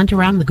having to hunt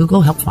around the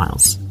Google Help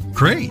files.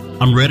 Great.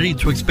 I'm ready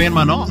to expand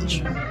my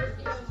knowledge.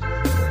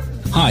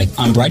 Hi,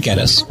 I'm Brett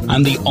Geddes.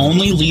 I'm the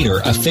only leader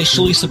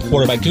officially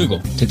supported by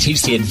Google to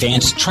teach the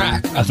advanced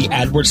track of the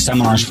AdWords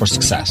Seminars for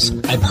Success.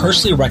 I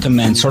personally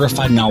recommend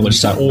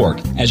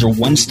CertifiedKnowledge.org as your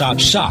one-stop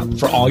shop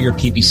for all your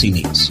PPC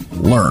needs.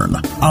 Learn,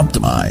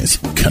 optimize,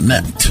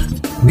 connect.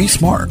 Be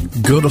smart.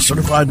 Go to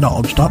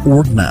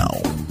CertifiedKnowledge.org now.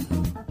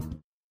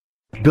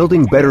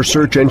 Building better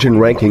search engine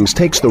rankings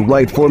takes the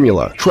right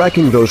formula.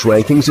 Tracking those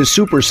rankings is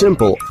super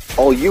simple.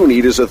 All you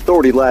need is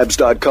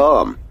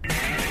AuthorityLabs.com.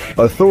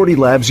 Authority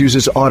Labs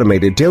uses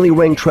automated daily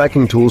rank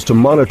tracking tools to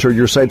monitor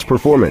your site's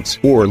performance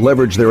or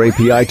leverage their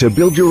API to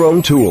build your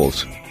own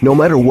tools. No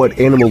matter what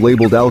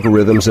animal-labeled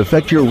algorithms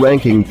affect your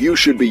ranking, you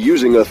should be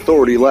using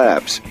Authority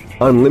Labs.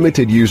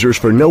 Unlimited users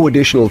for no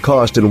additional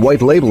cost and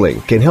white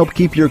labeling can help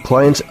keep your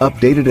clients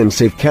updated and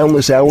save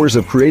countless hours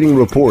of creating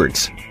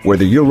reports.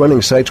 Whether you're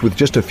running sites with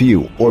just a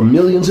few or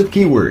millions of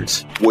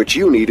keywords, what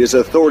you need is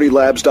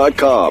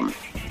AuthorityLabs.com.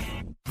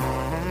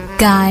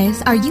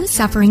 Guys, are you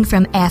suffering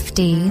from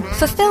FD,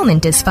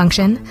 fulfillment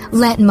dysfunction?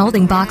 Let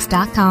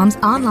MoldingBox.com's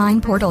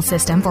online portal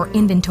system for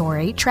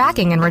inventory,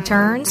 tracking, and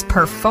returns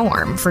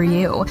perform for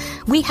you.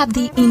 We have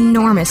the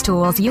enormous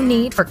tools you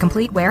need for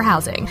complete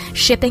warehousing,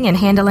 shipping, and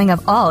handling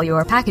of all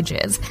your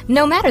packages,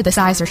 no matter the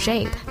size or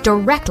shape,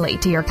 directly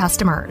to your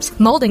customers.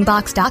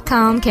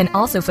 MoldingBox.com can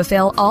also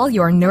fulfill all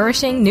your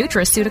nourishing,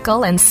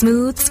 nutraceutical, and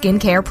smooth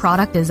skincare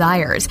product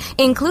desires,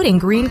 including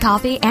green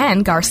coffee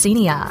and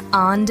Garcinia,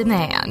 on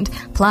demand.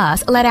 Plus,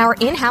 let our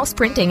in-house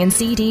printing and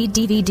CD,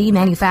 DVD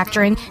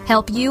manufacturing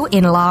help you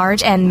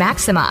enlarge and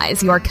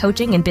maximize your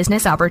coaching and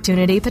business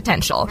opportunity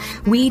potential.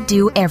 We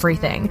do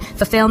everything.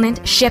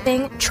 Fulfillment,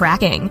 shipping,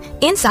 tracking,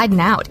 inside and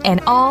out,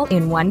 and all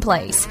in one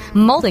place.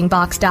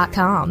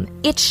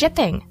 MoldingBox.com. It's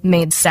shipping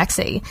made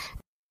sexy.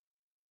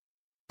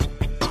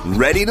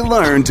 Ready to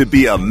learn to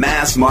be a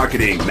mass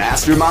marketing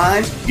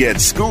mastermind? Get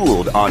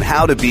schooled on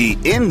how to be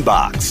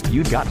inboxed.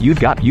 You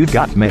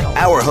got mail.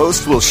 Our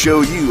host will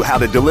show you how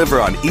to deliver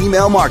on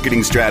email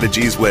marketing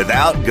strategies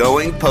without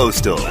going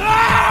postal.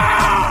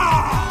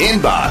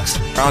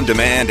 Inboxed, on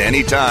demand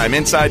anytime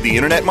inside the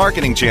Internet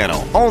Marketing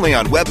Channel, only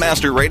on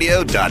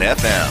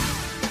WebmasterRadio.fm.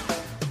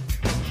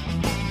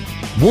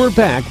 We're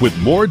back with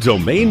more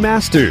Domain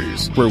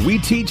Masters, where we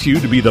teach you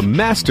to be the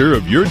master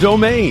of your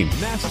domain.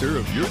 Master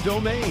of your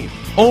domain.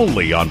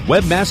 Only on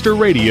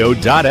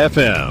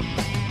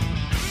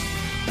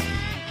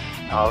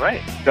WebmasterRadio.fm. All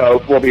right.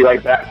 So we'll be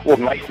right back with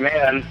Mike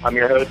Mann. I'm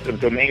your host of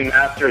Domain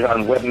Masters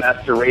on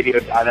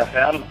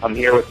WebmasterRadio.fm. I'm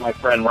here with my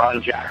friend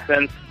Ron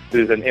Jackson,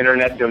 who's an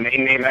internet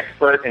domain name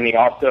expert, and he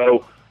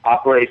also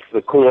operates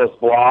the coolest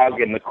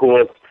blog and the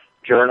coolest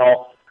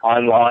journal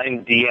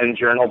online,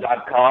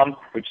 dnjournal.com,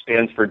 which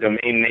stands for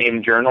Domain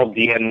Name Journal,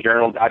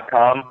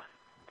 dnjournal.com.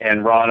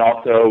 And Ron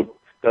also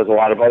does a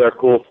lot of other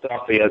cool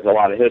stuff. He has a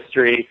lot of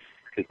history.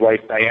 His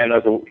wife, Diana,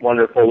 is a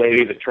wonderful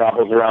lady that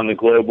travels around the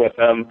globe with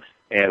him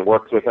and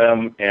works with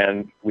him,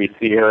 and we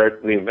see her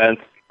at the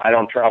events. I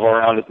don't travel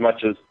around as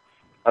much as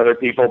other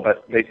people,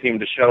 but they seem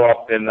to show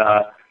up in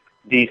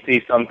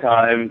D.C.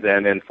 sometimes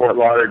and in Fort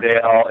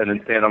Lauderdale and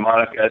in Santa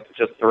Monica at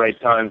just the right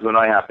times when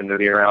I happen to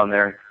be around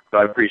there. So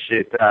I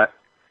appreciate that.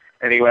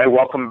 Anyway,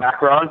 welcome back,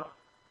 Ron.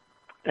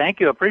 Thank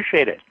you.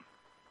 Appreciate it.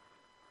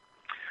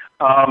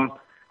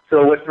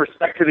 So with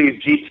respect to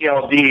these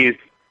GTLDs,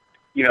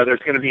 there's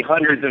going to be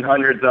hundreds and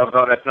hundreds of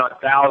them, if not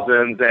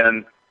thousands,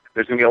 and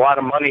there's going to be a lot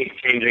of money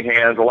changing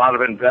hands, a lot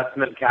of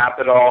investment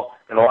capital,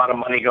 and a lot of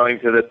money going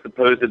to this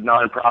supposed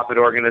nonprofit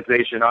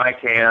organization,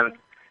 ICANN.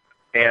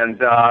 And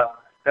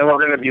then we're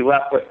going to be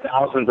left with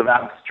thousands of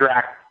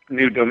abstract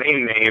new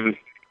domain names.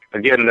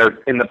 Again,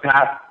 in the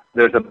past,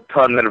 there's a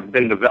ton that have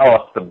been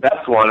developed. The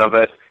best one of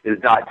it is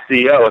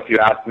 .co, if you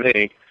ask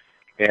me,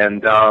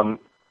 and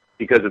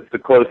because it's the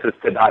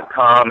closest to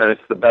 .com, and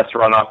it's the best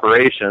run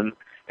operation,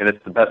 and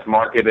it's the best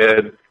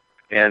marketed,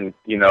 and,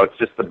 it's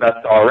just the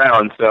best all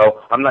around.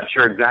 So I'm not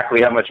sure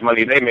exactly how much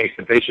money they make,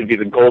 but they should be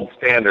the gold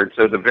standard.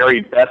 So the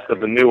very best of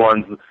the new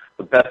ones,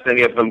 the best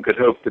any of them could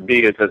hope to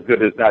be, is as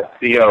good as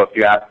 .co, if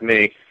you ask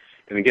me.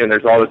 And again,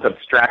 there's all this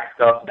abstract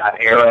stuff,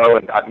 .arrow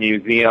and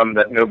 .museum,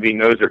 that nobody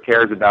knows or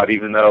cares about,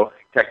 even though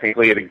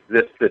technically it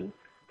existed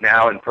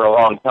now and for a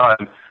long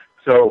time.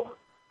 So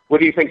what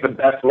do you think the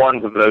best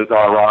ones of those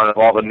are, Ron, of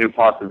all the new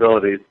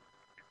possibilities?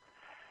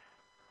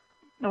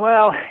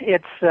 Well,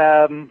 it's,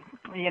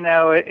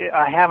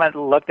 I haven't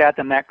looked at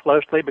them that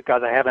closely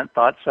because I haven't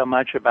thought so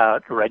much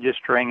about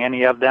registering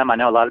any of them. I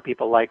know a lot of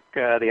people like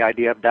the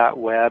idea of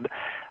 .web.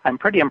 I'm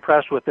pretty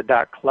impressed with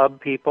the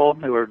 .club people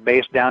who are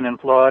based down in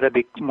Florida.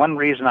 One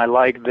reason I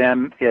like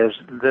them is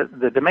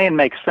the domain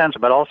makes sense,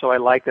 but also I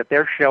like that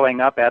they're showing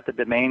up at the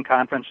domain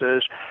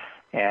conferences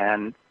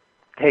and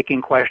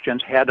taking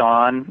questions head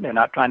on. They're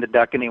not trying to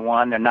duck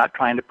anyone. They're not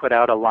trying to put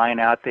out a line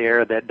out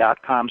there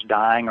that .com's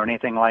dying or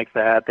anything like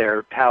that.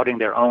 They're touting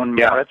their own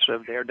merits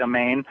of their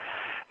domain.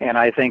 And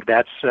I think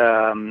that's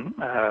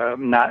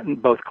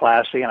not both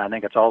classy, and I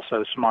think it's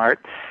also smart.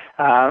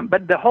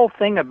 But the whole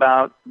thing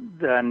about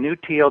the new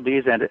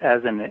TLDs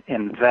as an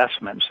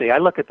investment, see, I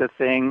look at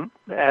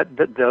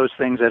those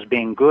things as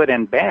being good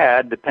and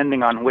bad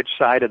depending on which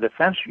side of the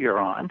fence you're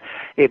on.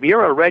 If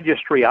you're a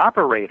registry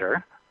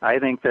operator, I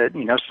think that,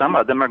 some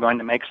of them are going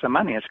to make some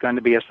money. It's going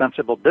to be a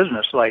sensible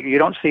business. Like, you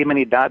don't see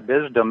many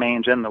 .biz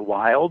domains in the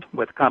wild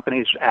with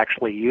companies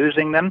actually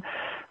using them,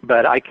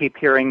 but I keep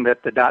hearing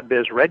that the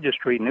 .biz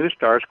registry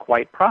Neustar is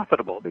quite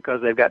profitable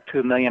because they've got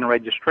 2 million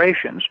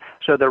registrations.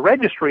 So the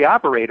registry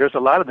operators,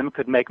 a lot of them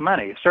could make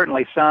money.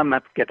 Certainly some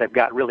have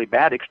got really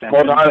bad extensions.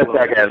 Hold on a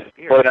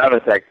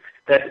second.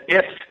 That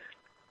if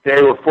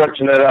they were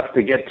fortunate enough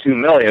to get 2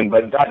 million,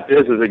 but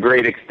 .biz is a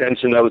great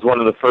extension. That was one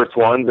of the first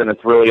ones, and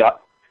it's really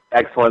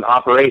excellent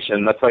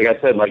operation. That's like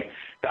I said,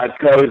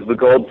 .co is the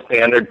gold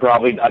standard,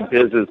 probably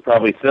 .biz is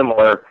probably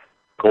similar,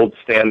 gold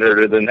standard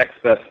or the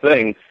next best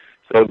thing.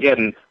 So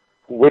again,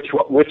 which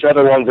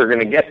other ones are going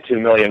to get 2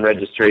 million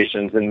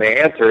registrations? And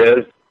the answer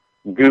is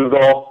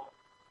Google,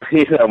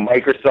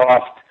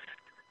 Microsoft,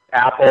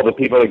 Apple, the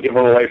people that give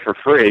them away for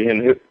free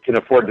and who can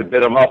afford to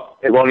bid them up.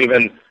 It won't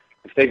even,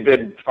 if they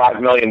bid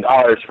 $5 million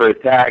for a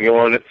tag, it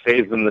won't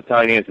phase them the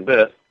tiniest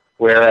bit.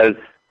 Whereas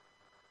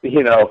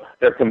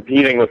they're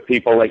competing with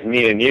people like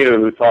me and you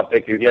who thought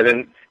they could get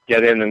in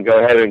and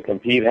go ahead and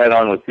compete head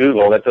on with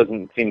Google. That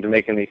doesn't seem to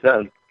make any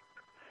sense.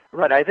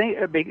 Right. I think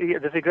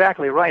that's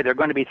exactly right. There are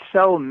going to be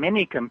so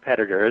many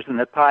competitors, and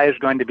the pie is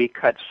going to be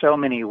cut so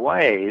many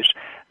ways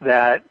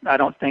that I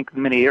don't think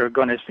many are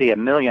going to see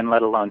 1 million,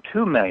 let alone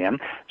 2 million.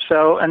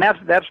 So, and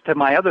that's to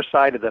my other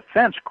side of the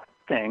fence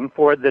thing.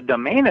 For the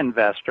domain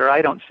investor,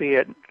 I don't see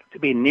it to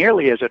be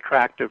nearly as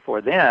attractive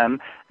for them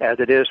as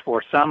it is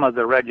for some of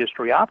the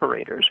registry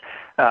operators.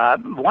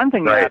 One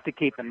thing you have to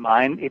keep in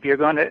mind, if you're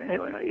going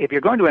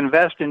to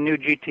invest in new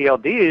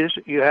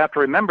GTLDs, you have to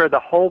remember the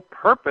whole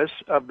purpose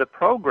of the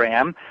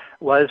program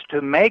was to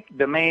make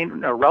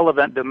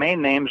relevant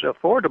domain names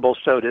affordable,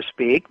 so to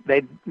speak.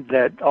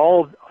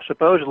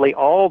 Supposedly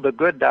all the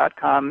good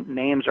 .com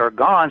names are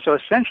gone, so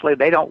essentially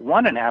they don't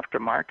want an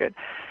aftermarket.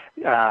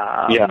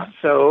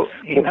 So,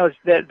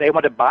 that they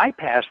want to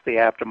bypass the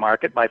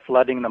aftermarket by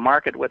flooding the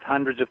market with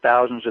hundreds of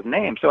thousands of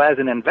names. So as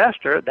an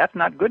investor, that's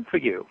not good for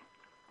you.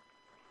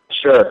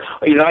 Sure.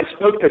 I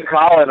spoke to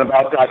Colin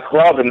about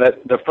 .club, and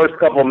the first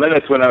couple of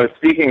minutes when I was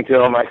speaking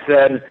to him, I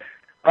said,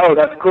 oh,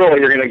 that's cool.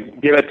 You're going to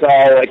give it to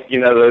all,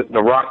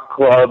 the rock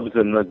clubs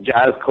and the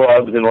jazz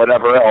clubs and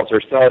whatever else,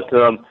 or sell it to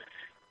them.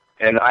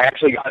 And I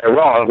actually got it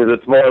wrong because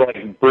it's more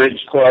like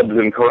bridge clubs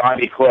and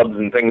karate clubs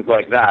and things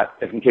like that,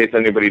 in case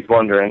anybody's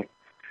wondering.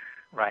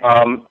 Right.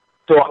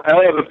 So I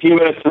only have a few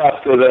minutes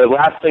left, so the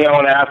last thing I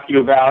want to ask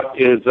you about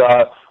is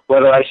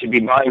whether I should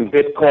be buying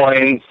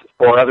Bitcoins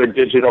or other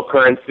digital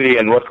currency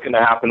and what's going to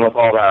happen with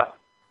all that.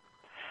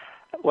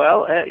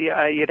 Well,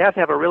 you'd have to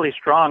have a really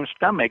strong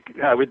stomach,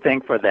 I would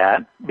think, for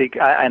that.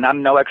 And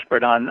I'm no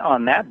expert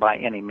on that by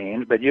any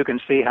means, but you can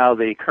see how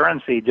the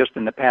currency just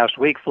in the past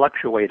week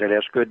fluctuated.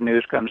 As good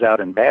news comes out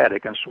and bad,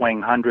 it can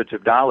swing hundreds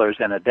of dollars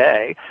in a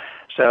day.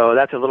 So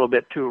that's a little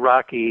bit too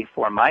rocky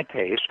for my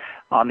taste.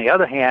 On the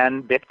other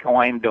hand,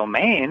 Bitcoin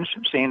domains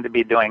seem to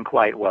be doing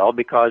quite well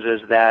because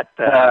as that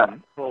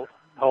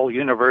whole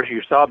universe,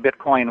 you saw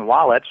Bitcoin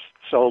wallets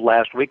sold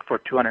last week for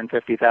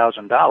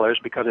 $250,000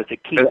 because it's a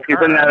key term.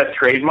 Isn't that a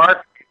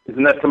trademark?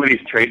 Isn't that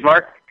somebody's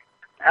trademark?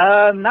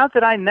 Not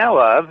that I know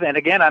of, and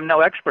again, I'm no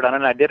expert on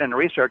it. I didn't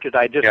research it.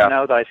 I just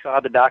know that I saw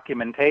the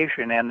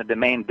documentation, and the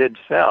domain did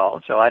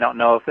sell. So I don't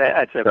know if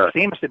that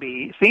seems to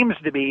be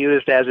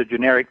used as a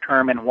generic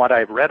term in what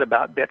I've read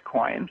about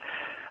Bitcoin.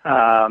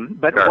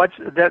 But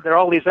there are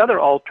all these other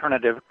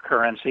alternative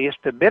currencies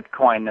to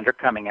Bitcoin that are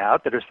coming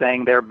out that are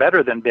saying they're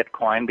better than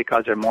Bitcoin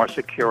because they're more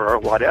secure or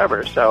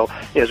whatever. So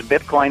is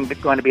Bitcoin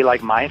going to be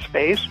like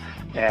MySpace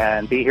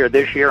and be here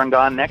this year and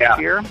gone next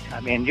year?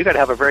 I mean, you got to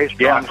have a very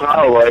strong.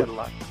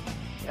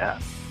 Yeah.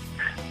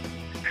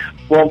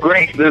 Well,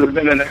 great. This has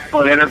been an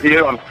excellent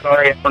interview. I'm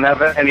sorry I don't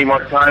have any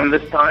more time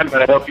this time,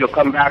 but I hope you'll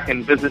come back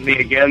and visit me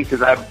again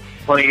because I have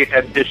plenty of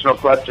additional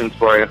questions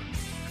for you.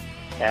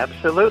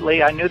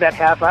 Absolutely. I knew that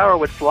half hour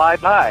would fly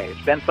by.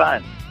 It's been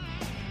fun.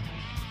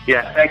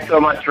 Yeah, thanks so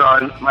much,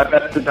 Ron. My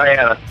best to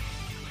Diana.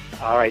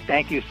 All right,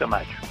 thank you so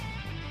much.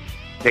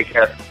 Take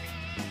care.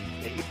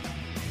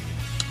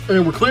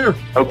 And we're clear.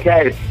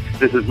 Okay,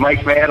 this is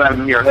Mike Mann.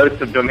 I'm your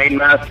host of Domain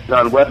Masters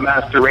on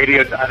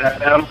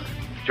webmasterradio.fm.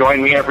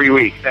 Join me every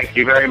week. Thank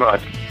you very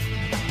much.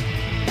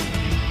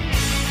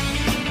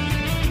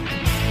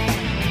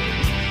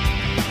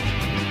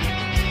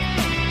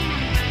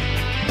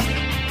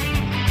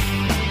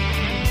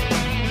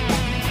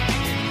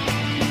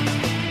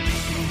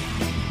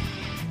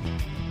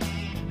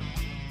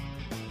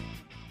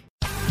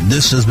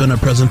 This has been a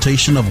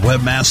presentation of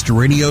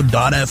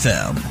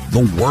WebmasterRadio.fm,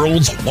 the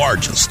world's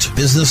largest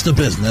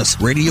business-to-business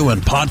radio and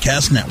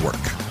podcast network.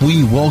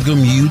 We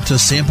welcome you to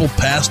sample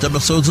past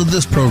episodes of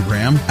this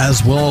program,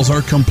 as well as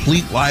our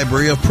complete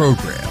library of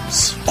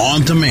programs,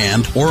 on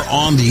demand or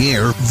on the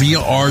air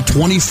via our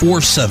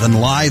 24/7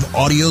 live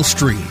audio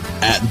stream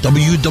at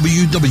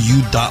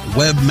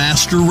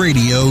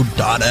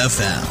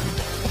www.webmasterradio.fm.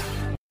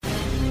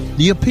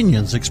 The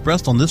opinions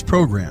expressed on this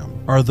program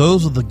are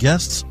those of the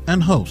guests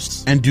and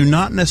hosts and do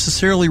not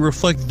necessarily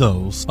reflect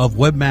those of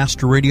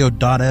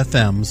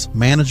WebmasterRadio.fm's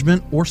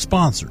management or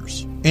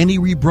sponsors. Any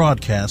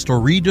rebroadcast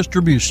or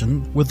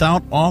redistribution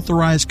without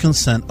authorized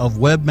consent of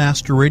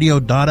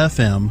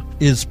WebmasterRadio.fm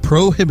is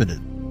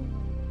prohibited.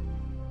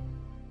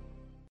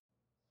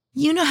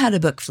 You know how to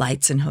book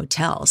flights and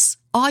hotels.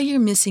 All you're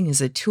missing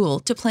is a tool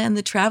to plan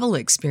the travel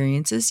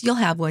experiences you'll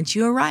have once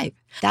you arrive.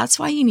 That's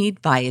why you need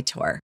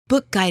Viator.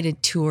 Book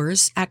guided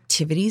tours,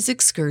 activities,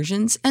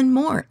 excursions, and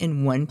more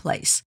in one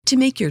place to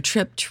make your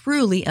trip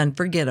truly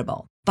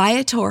unforgettable.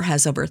 Viator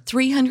has over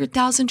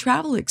 300,000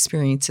 travel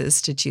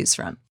experiences to choose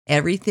from.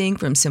 Everything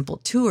from simple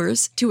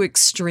tours to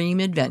extreme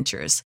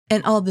adventures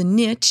and all the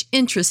niche,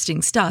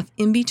 interesting stuff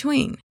in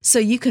between. So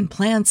you can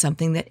plan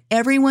something that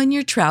everyone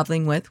you're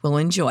traveling with will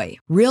enjoy.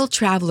 Real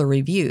traveler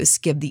reviews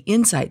give the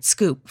inside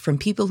scoop from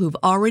people who've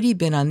already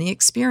been on the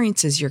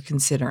experiences you're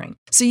considering.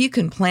 So you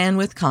can plan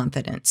with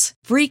confidence.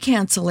 Free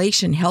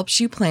cancellation helps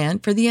you plan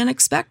for the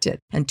unexpected.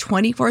 And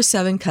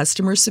 24/7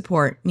 customer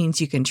support means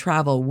you can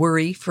travel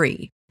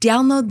worry-free.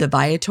 Download the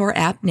Viator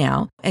app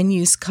now and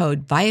use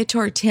code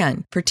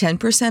Viator10 for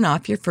 10%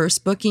 off your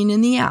first booking in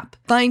the app.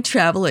 Find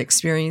travel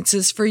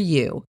experiences for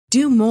you.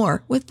 Do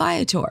more with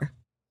Viator.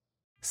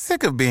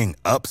 Sick of being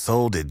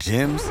upsold at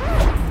gyms?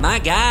 My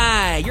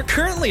guy, you're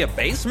currently a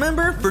base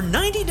member? For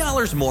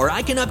 $90 more,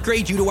 I can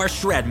upgrade you to our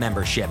Shred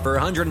membership. For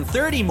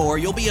 $130 more,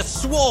 you'll be a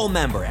Swole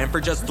member. And for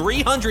just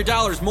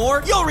 $300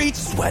 more, you'll reach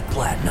Sweat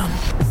Platinum.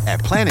 At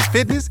Planet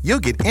Fitness, you'll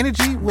get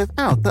energy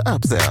without the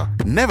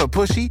upsell. Never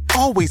pushy,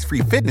 always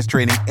free fitness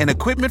training and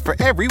equipment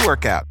for every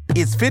workout.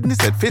 It's fitness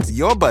that fits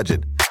your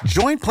budget.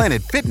 Join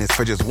Planet Fitness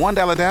for just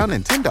 $1 down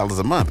and $10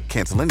 a month.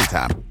 Cancel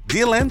anytime.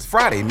 Deal ends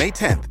Friday, May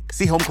 10th.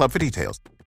 See Home Club for details.